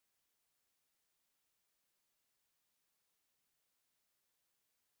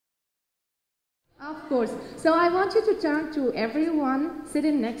Of course. So I want you to turn to everyone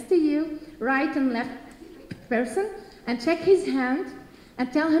sitting next to you, right and left person, and check his hand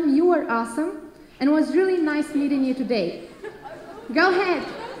and tell him you were awesome and it was really nice meeting you today. Go ahead.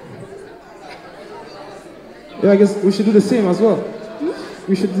 Yeah, I guess we should do the same as well.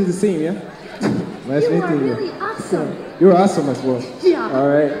 We should do the same, yeah? Nice You are meeting you. really awesome. You're awesome as well. Yeah. All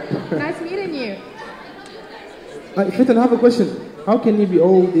right. Nice meeting you. Faten, I have a question. How can you be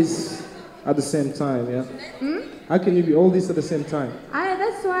all this at the same time, yeah? How can you be all this at the same time?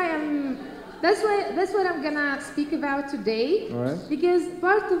 That's what I'm gonna speak about today. All right. Because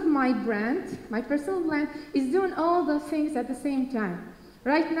part of my brand, my personal brand, is doing all the things at the same time.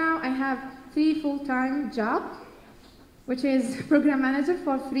 Right now, I have 3 full-time jobs, which is program manager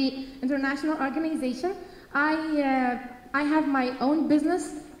for 3 international organizations. I have my own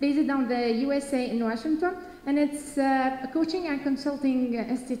business based on the USA in Washington, and it's a coaching and consulting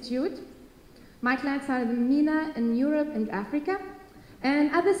institute. My clients are in MENA, in Europe, and Africa.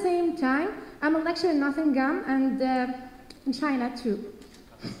 And at the same time, I'm a lecturer in Nottingham and in China too.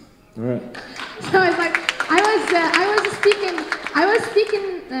 All right. So it's like I was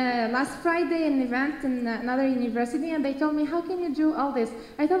speaking last Friday in an event in another university, and they told me, how can you do all this?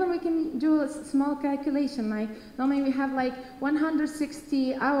 I told them we can do a small calculation. Like normally we have like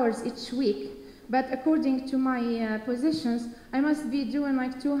 160 hours each week, but according to my positions, I must be doing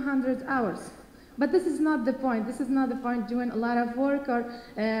like 200 hours. But this is not the point. This is not the point, doing a lot of work or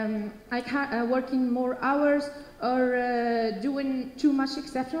working more hours or doing too much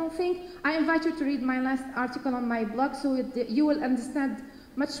exceptional thing. I invite you to read my last article on my blog so you will understand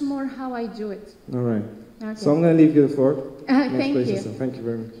much more how I do it. All right. Okay. So I'm going to leave you the floor. Thank you. So thank you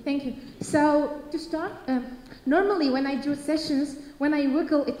very much. Thank you. So to start, normally when I do sessions, when I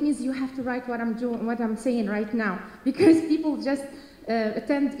wiggle, it means you have to write what I'm doing, what I'm saying right now, because people just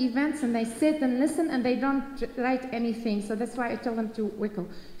attend events and they sit and listen and they don't write anything. So that's why I tell them to wiggle.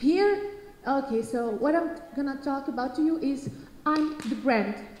 Here, okay. So what I'm gonna talk about to you is I'm the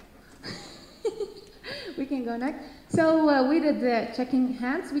brand. We can go next. So we did the checking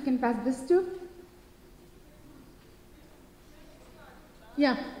hands. We can pass this to.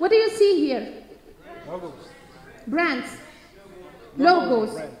 Yeah. What do you see here? Logos. Brands.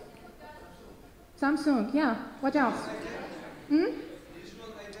 Logos. Brand. Samsung. Yeah. What else?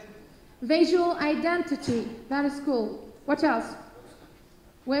 Visual identity. That is cool. What else?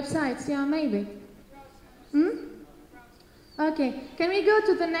 Websites. Yeah, maybe. Okay. Can we go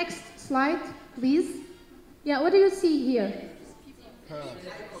to the next slide, please? Yeah. What do you see here?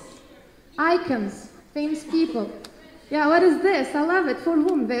 Icons. Famous people. Yeah. What is this? I love it. For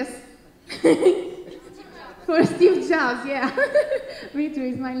whom this? For Steve Jobs. Yeah. Me too.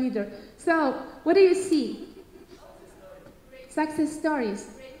 He's my leader. So, what do you see? Success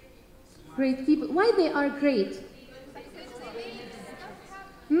stories. Great people. Why they are great?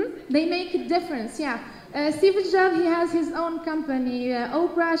 They make a difference, yeah. Steve Jobs, he has his own company.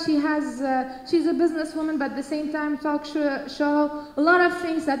 Oprah, she's a businesswoman, but at the same time talk show, a lot of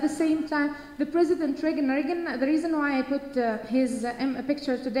things at the same time. The President Reagan, the reason why I put his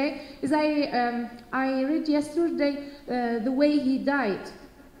picture today is I read yesterday the way he died.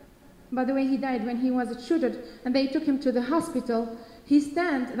 By the way he died when he was shot, and they took him to the hospital. He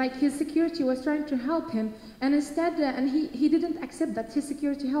like his security was trying to help him, and instead, and he didn't accept that his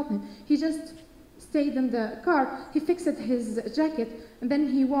security helped him. He just stayed in the car, he fixed his jacket, and then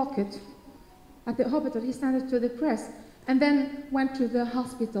he walked at the hospital. He standed to the press, and then went to the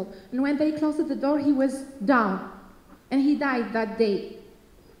hospital. And when they closed the door, he was down, and he died that day.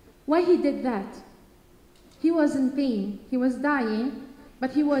 Why he did that? He was in pain, he was dying,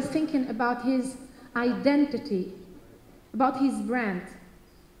 but he was thinking about his identity, about his brand,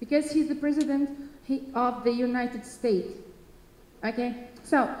 because he's the president of the United States. Okay,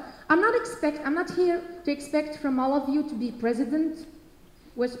 so I'm not here to expect from all of you to be president,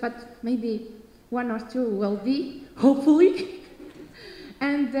 but maybe 1 or 2 will be, hopefully.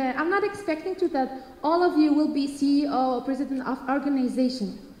 And I'm not expecting that all of you will be CEO or president of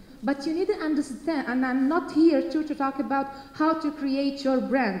organization. But you need to understand, and I'm not here to talk about how to create your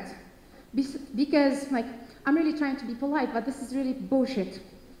brand, because like I'm really trying to be polite, but this is really bullshit.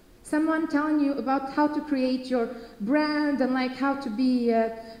 Someone telling you about how to create your brand and like how to be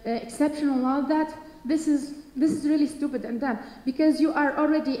exceptional and all that, this is really stupid and dumb, because you are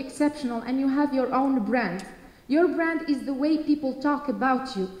already exceptional and you have your own brand. Your brand is the way people talk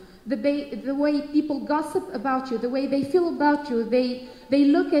about you, the way people gossip about you, the way they feel about you, they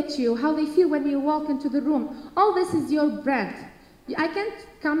look at you, how they feel when you walk into the room. All this is your brand. I can't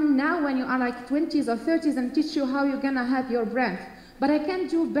come now when you are like 20s or 30s and teach you how you're gonna have your brand, but I can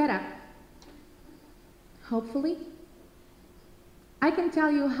do better. hopefully, I can tell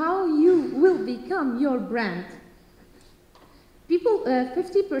you how you will become your brand. People,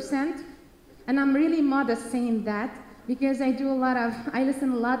 50%, and I'm really modest saying that, because I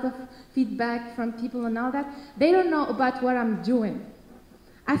listen a lot of feedback from people and all that. They don't know about what I'm doing.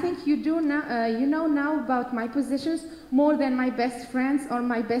 I think you know now about my positions more than my best friends or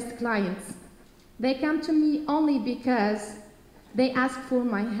my best clients. They come to me only because they ask for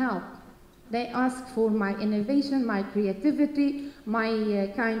my help. They ask for my innovation, my creativity,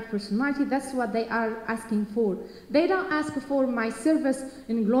 my kind personality. That's what they are asking for. They don't ask for my service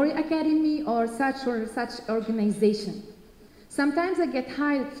in Glory Academy or such organization. Sometimes I get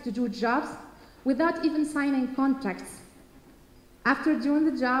hired to do jobs without even signing contracts. After doing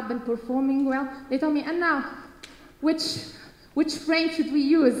the job and performing well, they tell me, and now, which frame should we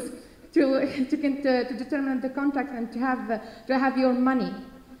use to determine the contract and to have your money?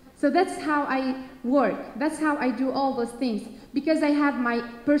 So that's how I work. That's how I do all those things, because I have my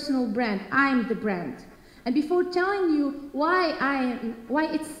personal brand. I'm the brand. And before telling you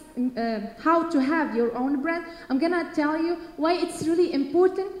how to have your own brand, I'm gonna tell you why it's really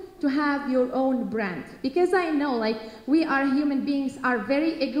important to have your own brand. Because I know, like, we are human beings are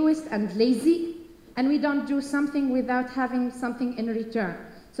very egoist and lazy, and we don't do something without having something in return.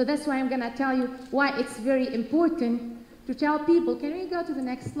 So that's why I'm gonna tell you why it's very important to tell people. Can we go to the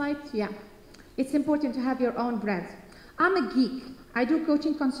next slide? Yeah. It's important to have your own brand. I'm a geek. I do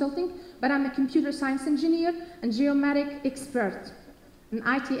coaching consulting, but I'm a computer science engineer and geometric expert, an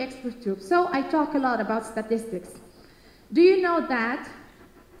IT expert too. So I talk a lot about statistics. Do you know that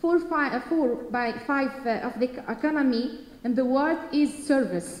 4 by 5 of the economy in the world is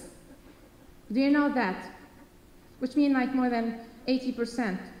service? Do you know that? Which means like more than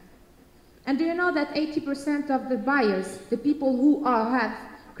 80%. And do you know that 80% of the buyers, the people who have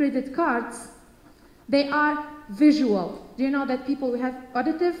credit cards, they are visual? Do you know that people have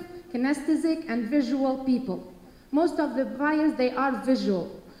auditive, kinesthetic, and visual people? Most of the buyers, they are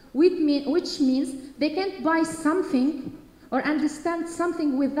visual, which means they can't buy something or understand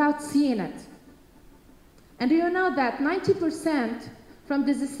something without seeing it. And do you know that 90% from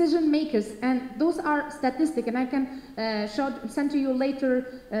the decision makers, and those are statistics, and I can send to you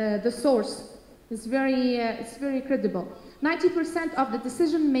later the source. It's very credible. 90% of the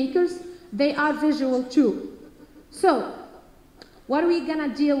decision makers, they are visual too. So, what are we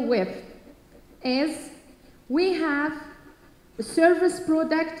gonna deal with is we have a service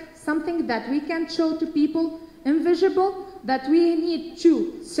product, something that we can show to people, invisible, that we need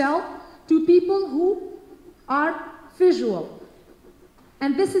to sell to people who are visual.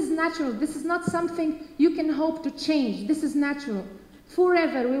 And this is natural. This is not something you can hope to change. This is natural.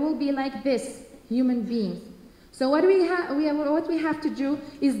 Forever we will be like this, human beings. So what we have to do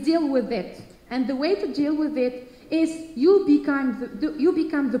is deal with it. And the way to deal with it is you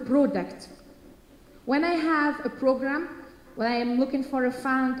become the product. When I have a program, when I am looking for a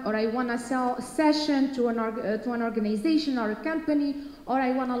fund, or I want to sell a session to an organization or a company, or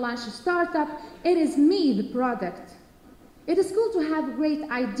I want to launch a startup, it is me, the product. It is cool to have great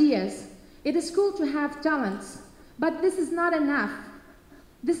ideas. It is cool to have talents. But this is not enough.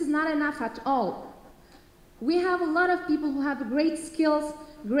 This is not enough at all. We have a lot of people who have great skills,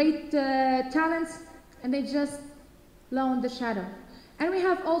 great talents, and they just low in the shadow. And we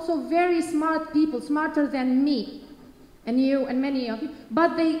have also very smart people, smarter than me and you and many of you,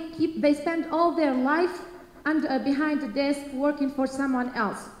 but they spend all their life behind the desk working for someone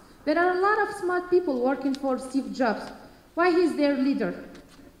else. There are a lot of smart people working for Steve Jobs. Why he's their leader?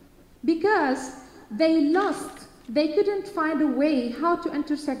 Because they couldn't find a way how to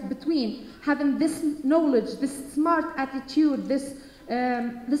intersect between having this knowledge, this smart attitude, this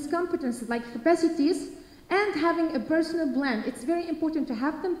competence, like capacities, and having a personal blend. It's very important to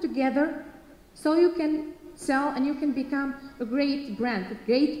have them together so you can sell and you can become a great brand, a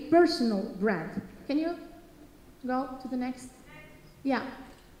great personal brand. Can you go to the next? Yeah.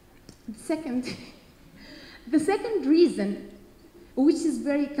 The second reason, which is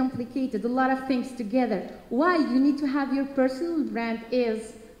very complicated, a lot of things together, why you need to have your personal brand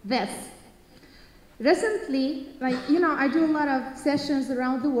is this. Recently, I do a lot of sessions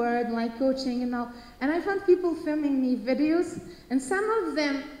around the world, like coaching and all, and I found people filming me videos, and some of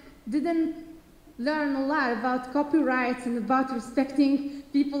them didn't learn a lot about copyrights and about respecting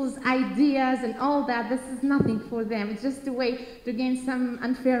people's ideas and all that. This is nothing for them. It's just a way to gain some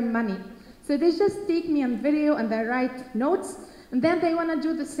unfair money. So they just take me on video and they write notes, and then they want to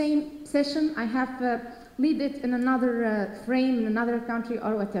do the same session. I have to lead it in another frame, in another country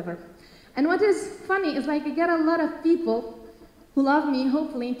or whatever. And what is funny is, like, I get a lot of people who love me,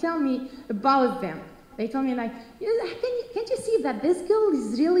 hopefully, and tell me about them. They told me like, can't you see that this girl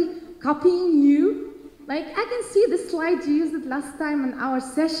is really copying you? Like, I can see the slide you used it last time in our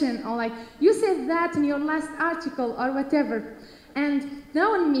session, or like, you said that in your last article, or whatever. And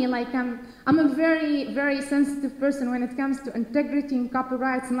knowing me, like, I'm a very, very sensitive person when it comes to integrity and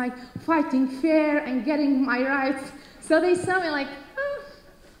copyrights and like fighting fair and getting my rights. So they saw me like, oh,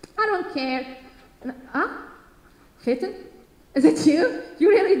 I don't care. Huh? Faten? Is it you? You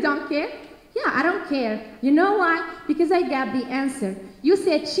really don't care? Yeah, I don't care. You know why? Because I got the answer. You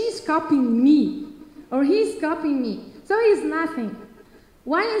said she's copying me, or he's copying me. So he's nothing.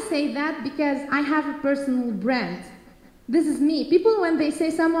 Why I say that? Because I have a personal brand. This is me. People, when they say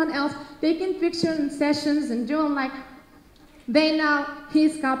someone else, they can picture in sessions and do like, they know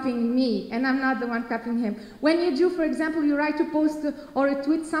he's copying me, and I'm not the one copying him. When you do, for example, you write a post or a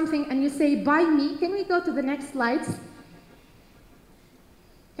tweet something and you say, by me, can we go to the next slides?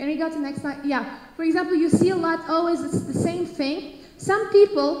 Can we go to the next slide? Yeah. For example, you see a lot, always it's the same thing. Some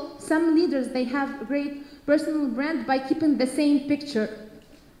people, some leaders, they have a great personal brand by keeping the same picture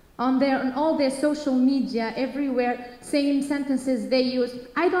on all their social media, everywhere, same sentences they use.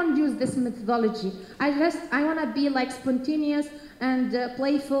 I don't use this methodology. I want to be like spontaneous and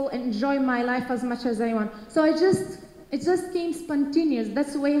playful and enjoy my life as much as I want. So it just came spontaneous.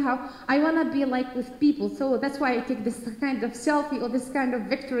 That's the way how I want to be like with people. So that's why I take this kind of selfie or this kind of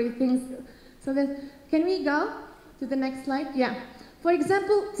victory things. So then, can we go to the next slide? Yeah. For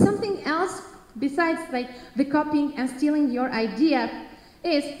example, something else besides like the copying and stealing your idea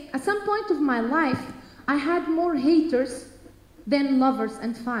is, at some point of my life, I had more haters than lovers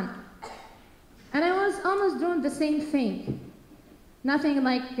and fun. And I was almost doing the same thing. Nothing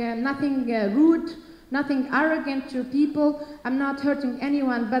like, nothing rude, nothing arrogant to people. I'm not hurting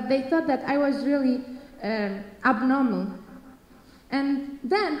anyone, but they thought that I was really abnormal. And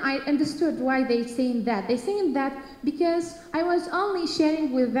then I understood why they saying that. They saying that because I was only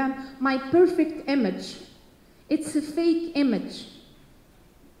sharing with them my perfect image. It's a fake image.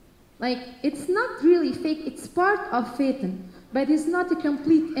 Like, it's not really fake, it's part of Faten, but it's not a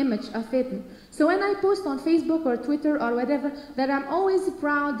complete image of Faten. So when I post on Facebook or Twitter or whatever, that I'm always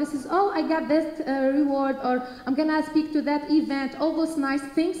proud, this is, oh, I got this reward, or I'm gonna speak to that event, all those nice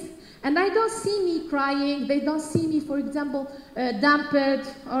things, and I don't see me crying, they don't see me, for example, dumped,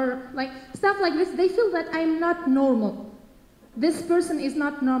 or like, stuff like this. They feel that I'm not normal. This person is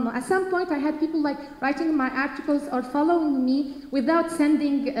not normal. At some point, I had people like writing my articles or following me without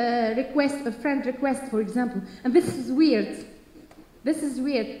sending a request, a friend request, for example. And this is weird. This is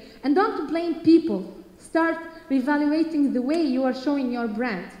weird. And don't blame people. Start reevaluating the way you are showing your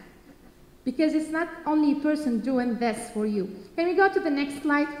brand. Because it's not only a person doing this for you. Can we go to the next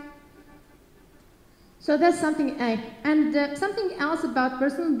slide? So that's something. And something else about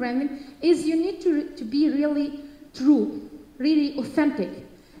personal branding is you need to be really true. Really authentic,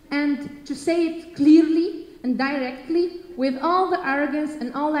 and to say it clearly and directly with all the arrogance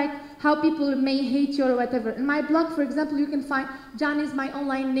and all like how people may hate you or whatever. In my blog, for example, you can find John is my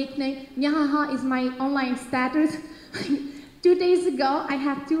online nickname, Nyahaha is my online status. 2 days ago, I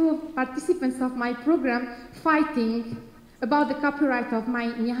had 2 participants of my program fighting about the copyright of my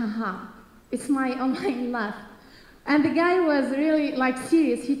Nyahaha. It's my online laugh. And the guy was really like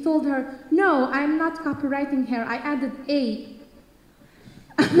serious. He told her, no, I'm not copywriting her. I added A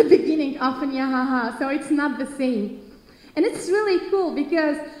at the beginning of Nyahaha, so it's not the same. And it's really cool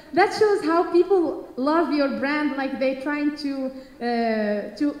because that shows how people love your brand, like they're trying to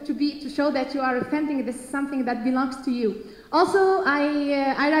show that you are authentic. This is something that belongs to you. Also,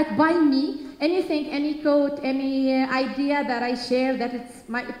 I write by me. Anything, any quote, any idea that I share, that it's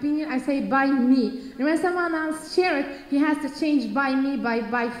my opinion, I say by me. And when someone else shares it, he has to change by me, by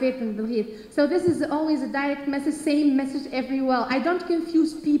Faten Belguith. So this is always a direct message, same message everywhere. I don't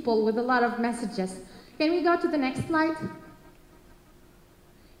confuse people with a lot of messages. Can we go to the next slide?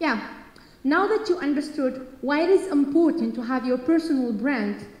 Yeah. Now that you understood why it is important to have your personal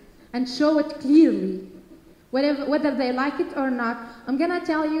brand and show it clearly, whether they like it or not, I'm going to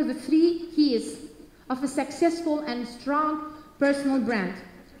tell you the 3 keys of a successful and strong personal brand.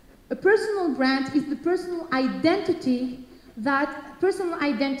 A personal brand is the personal identity personal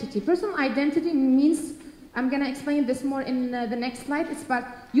identity means, I'm going to explain this more in the next slide, it's about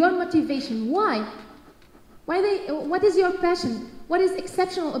your motivation. Why? What is your passion? What is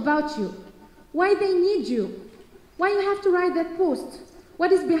exceptional about you? Why they need you? Why you have to write that post?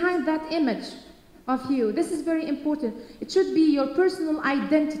 What is behind that image of you? This is very important. It should be your personal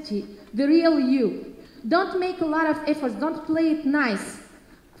identity, the real you. Don't make a lot of efforts. Don't play it nice.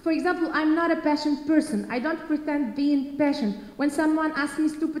 For example, I'm not a passionate person. I don't pretend being passionate. When someone asks me a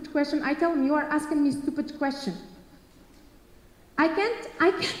stupid question, I tell them, you are asking me a stupid question. I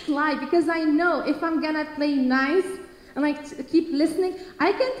can't lie, because I know if I'm gonna play nice and like keep listening,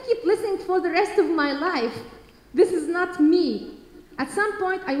 I can't keep listening for the rest of my life. This is not me. At some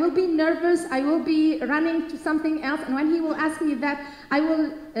point, I will be nervous, I will be running to something else, and when he will ask me that, I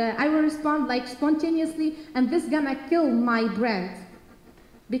will respond like spontaneously, and this is gonna kill my brand,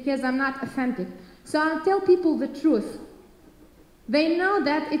 because I'm not authentic. So I'll tell people the truth. They know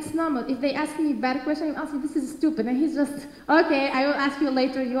that it's normal. If they ask me a bad question, I'll say, this is stupid, and he's just, okay, I will ask you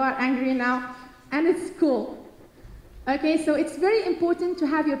later, you are angry now, and it's cool. Okay, so it's very important to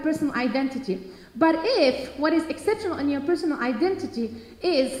have your personal identity. But if what is exceptional in your personal identity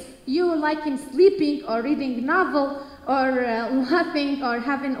is you liking sleeping or reading a novel or laughing or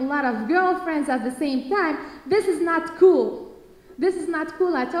having a lot of girlfriends at the same time, this is not cool. This is not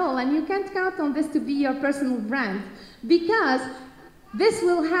cool at all, and you can't count on this to be your personal brand, because this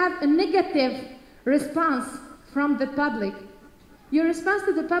will have a negative response from the public. Your response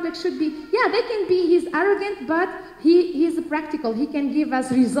to the public should be, yeah, they can be, he's arrogant, but he's practical, he can give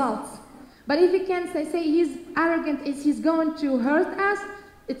us results. But if you can say he's arrogant, he's going to hurt us,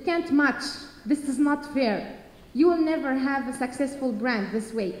 it can't match. This is not fair. You will never have a successful brand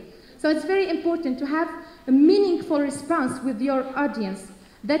this way. So it's very important to have a meaningful response with your audience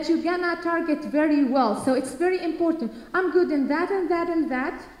that you're gonna target very well. So it's very important. I'm good in that and that and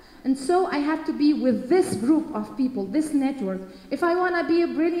that, and so I have to be with this group of people, this network. If I wanna be a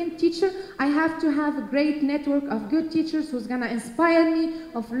brilliant teacher, I have to have a great network of good teachers who's gonna inspire me,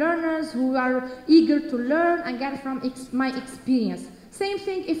 of learners who are eager to learn and get from my experience. Same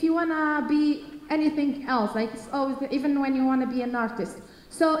thing if you wanna be anything else, like it's always, even when you wanna be an artist.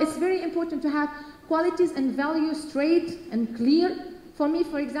 So it's very important to have qualities and values straight and clear. For me,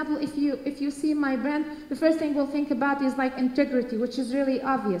 for example, if you see my brand, the first thing we'll think about is like integrity, which is really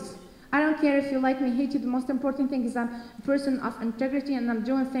obvious. I don't care if you like me, hate you, the most important thing is I'm a person of integrity and I'm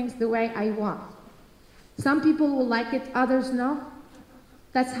doing things the way I want. Some people will like it, others no.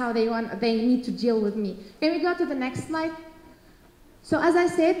 That's how they need to deal with me. Can we go to the next slide? So as I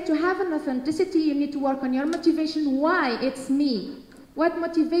said, to have an authenticity, you need to work on your motivation, why it's me. What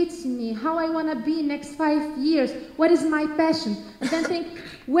motivates me? How I want to be next 5 years? What is my passion? And then think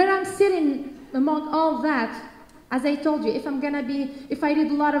where I'm sitting among all that. As I told you, if I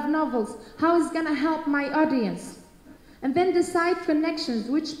read a lot of novels, how is it going to help my audience? And then decide connections,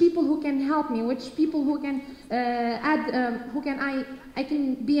 which people who can help me, which people who can I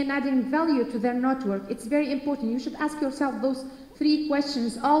can be an adding value to their network. It's very important. You should ask yourself those 3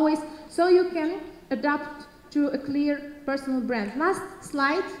 questions always, so you can adapt to a clear personal brand. Last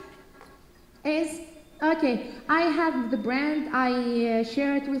slide is, okay, I have the brand, I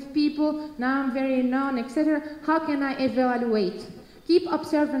share it with people, now I'm very known, etc. How can I evaluate? Keep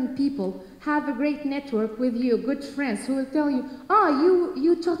observing people. Have a great network with you, good friends who will tell you, oh,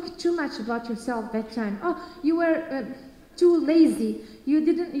 you talk too much about yourself that time. Oh, you were too lazy. You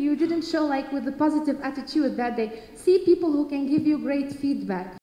didn't show like with a positive attitude that day. See people who can give you great feedback.